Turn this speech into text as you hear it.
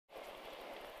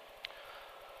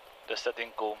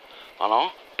Desetinku.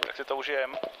 Ano, Tak si to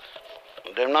užijem.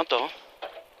 jdem na to.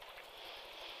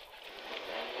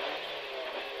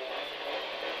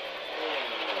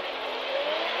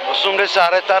 ...80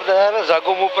 retardér, za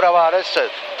gumu pravá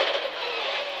 10.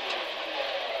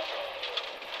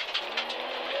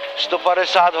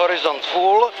 150 horizont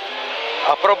full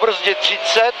a pro brzdi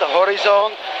 30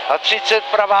 horizont a 30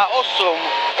 pravá 8.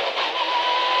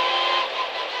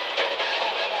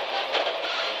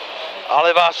 A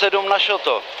levá 7 na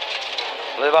šoto.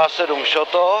 Levá 7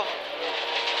 šoto.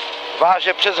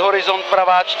 Váže přes horizont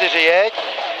pravá 4 jeď.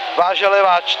 Váže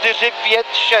levá 4, 5,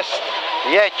 6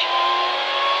 jeď.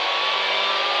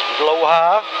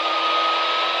 Dlouhá.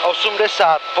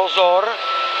 80 pozor.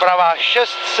 Pravá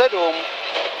 6, 7.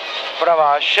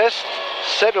 Pravá 6,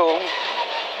 7.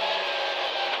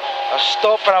 A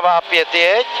 100 pravá 5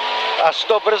 jeď. A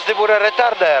 100 brzdy bude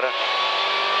retardér.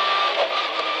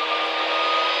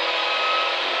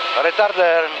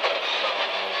 Retardér.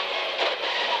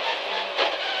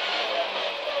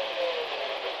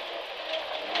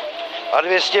 A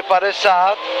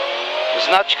 250.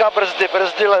 Značka brzdy.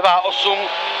 Brzdy levá 8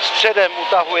 středem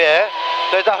utahuje.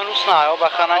 To je ta hnusná, jo?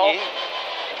 Bacha na ní.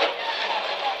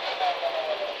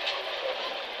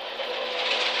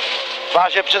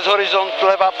 Váže přes horizont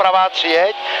levá pravá 3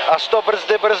 jeď. A 100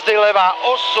 brzdy. Brzdy levá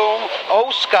 8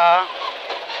 ouská.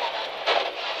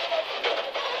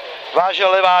 Váže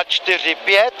levá 4,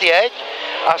 5 jeď.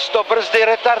 A 100 brzdy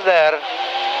retardér.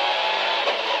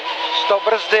 100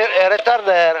 brzdy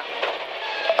retardér.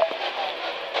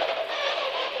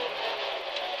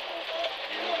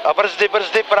 A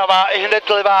brzdy pravá i hned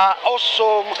levá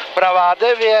 8, pravá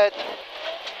 9.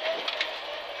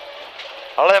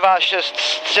 Levá 6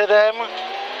 středem.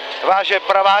 Váže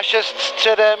pravá 6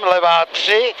 středem, levá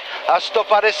 3 a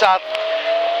 150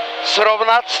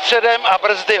 srovnat středem a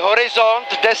brzdy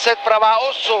horizont 10 pravá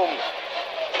 8.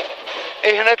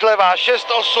 I hned levá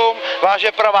 6, 8,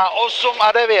 váže pravá 8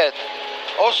 a 9.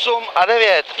 8 a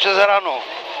 9 přes hranu.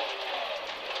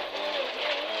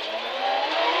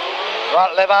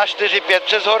 Levá 4, 5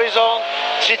 přes horizont,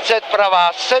 30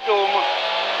 pravá 7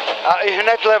 a i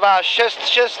hned levá 6,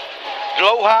 6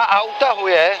 dlouhá a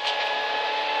utahuje.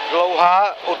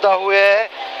 Dlouhá utahuje.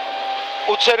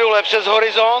 U cedule přes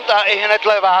horizont a i hned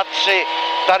levá 3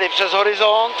 tady přes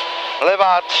horizont.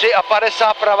 Levá 3 a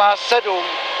 50 pravá 7.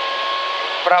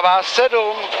 Pravá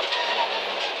 7.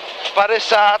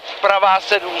 50 pravá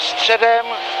 7 středem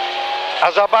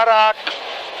a za barák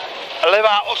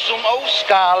levá 8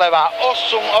 ouská, levá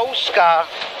 8 ouská.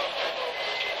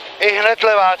 I hned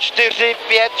levá 4,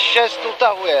 5, 6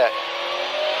 utahuje.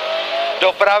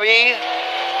 Dopraví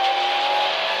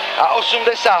a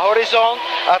 80 horizont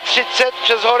a 30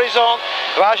 přes horizont.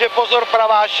 Váže pozor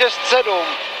pravá 6, 7.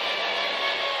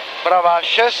 Pravá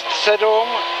 6,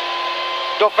 7.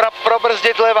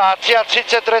 Probrzdit levá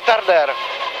 33 retardér.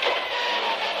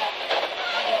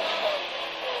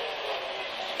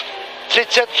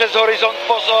 30 přes horizont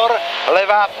pozor,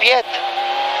 levá 5.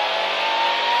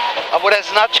 A bude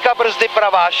značka brzdy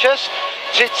pravá 6,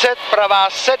 30 pravá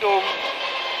 7.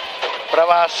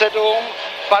 Pravá 7,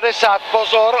 50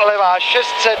 pozor, levá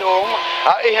 6, 7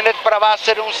 a i hned pravá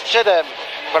 7 středem.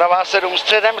 Pravá 7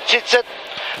 středem, 30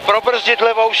 probrzdit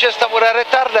levou 6 a bude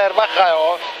retardér, bacha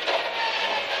jo.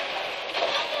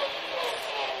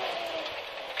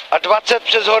 A 20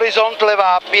 přes horizont,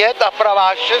 levá 5 a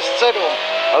pravá 6, 7.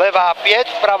 Levá 5,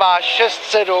 pravá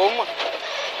 6, 7.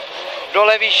 Do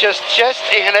levý 6, 6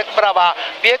 i hned pravá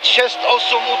 5, 6,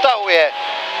 8 utahuje.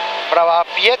 Pravá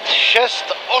 5, 6,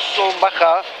 8,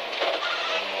 bacha.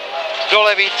 Do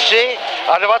levý 3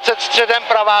 a 20 středem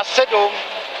pravá 7.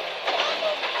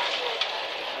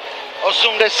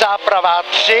 80 pravá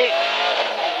 3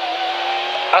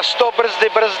 a 100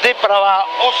 brzdy pravá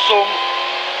 8.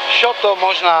 Šoto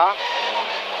možná.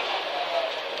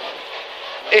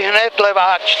 I hned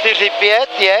levá 4,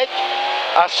 5 jeď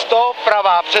a 100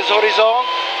 pravá přes horizont.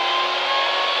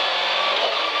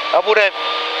 A bude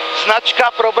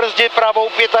značka pro brzdit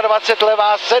pravou 25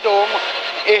 levá 7.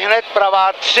 I hned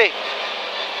pravá 3.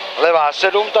 Levá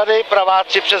 7 tady, pravá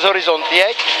 3 přes horizont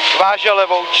jeď. Váže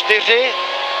levou 4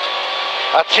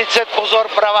 a 30 pozor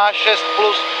pravá 6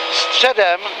 plus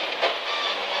středem.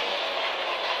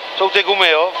 Jsou ty gumy,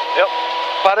 jo? Jo.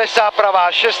 50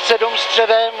 pravá 6, 7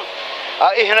 středem a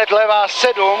i hned levá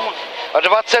 7 a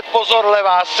 20 pozor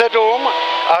levá 7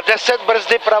 a 10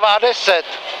 brzdy pravá 10.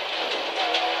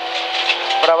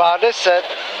 Pravá 10.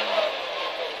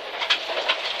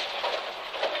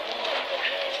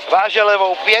 Váže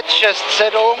levou 5, 6,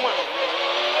 7.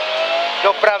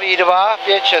 Do pravý 2,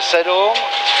 5, 6, 7.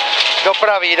 do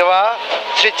pravý 2,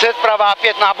 30, pravá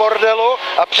 5 na bordelu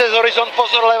a přes horizont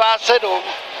pozor levá 7.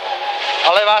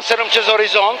 A levá 7 přes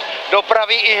horizont, do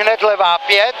pravý i hned levá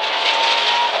 5.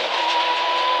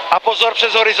 A pozor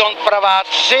přes horizont pravá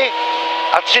 3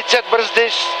 a 30 brzdy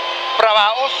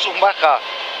pravá 8, bacha,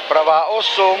 pravá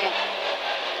 8.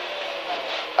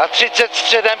 A 30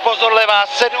 středem, pozor levá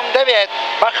 7, 9,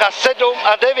 bacha 7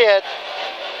 a 9.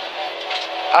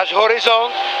 Až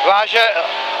horizont, váže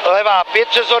levá 5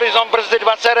 přes horizont, brzdy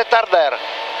 20, retardér.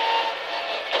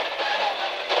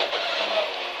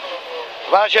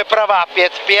 Váže pravá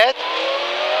 5, 5,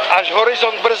 až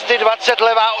horizont brzdy 20,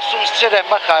 levá 8 středem,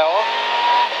 bacha jo.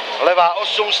 Levá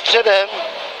 8 středem,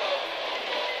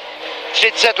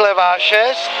 30 levá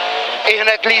 6, i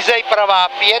hned lízej pravá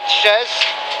 5, 6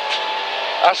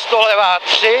 a 100 levá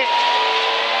 3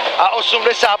 a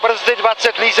 80 brzdy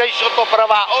 20 lízej šoto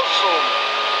pravá 8.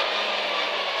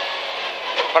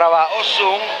 Pravá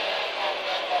 8,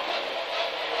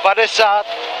 50,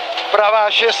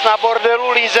 pravá 6 na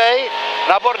bordelu, lízej,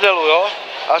 na bordelu, jo,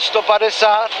 a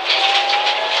 150,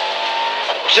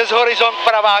 přes horizont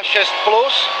pravá 6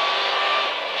 plus,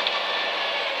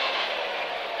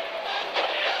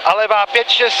 a levá 5,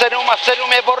 6, 7 a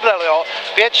 7 je bordel, jo,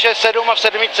 5, 6, 7 a v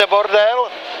 7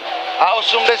 bordel, a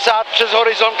 80 přes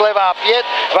horizont levá 5,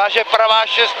 váže pravá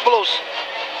 6 plus.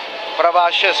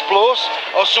 Pravá 6 plus,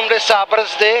 80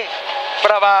 brzdy,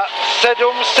 pravá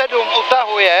 7, 7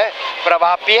 utahuje,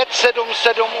 pravá 5, 7,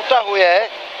 7 utahuje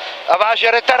a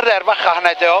váže retardér, bacha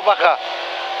hned, jo, bacha.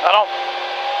 Ano,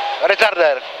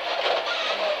 retardér.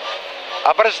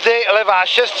 A brzdy levá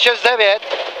 6, 6, 9,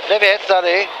 9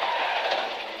 tady.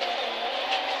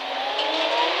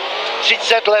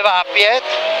 30 levá 5,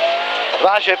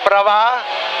 váže pravá,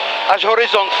 až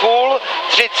horizont full,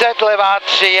 30 levá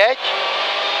 3 jeď.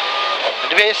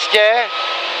 200,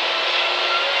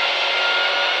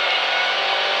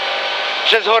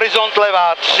 přes horizont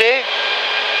levá 3,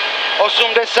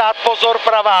 80 pozor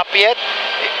pravá 5,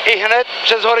 i hned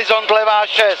přes horizont levá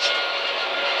 6,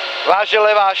 váže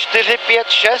levá 4,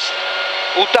 5, 6,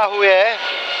 utahuje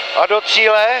a do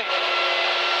cíle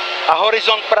a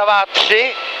horizont pravá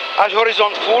 3, až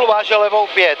horizont full, váže levou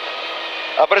 5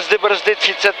 a brzdy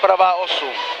 30 pravá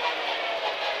 8.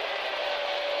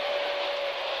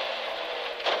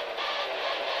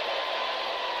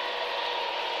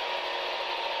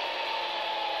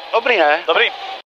 Dobrý, ne? Dobrý.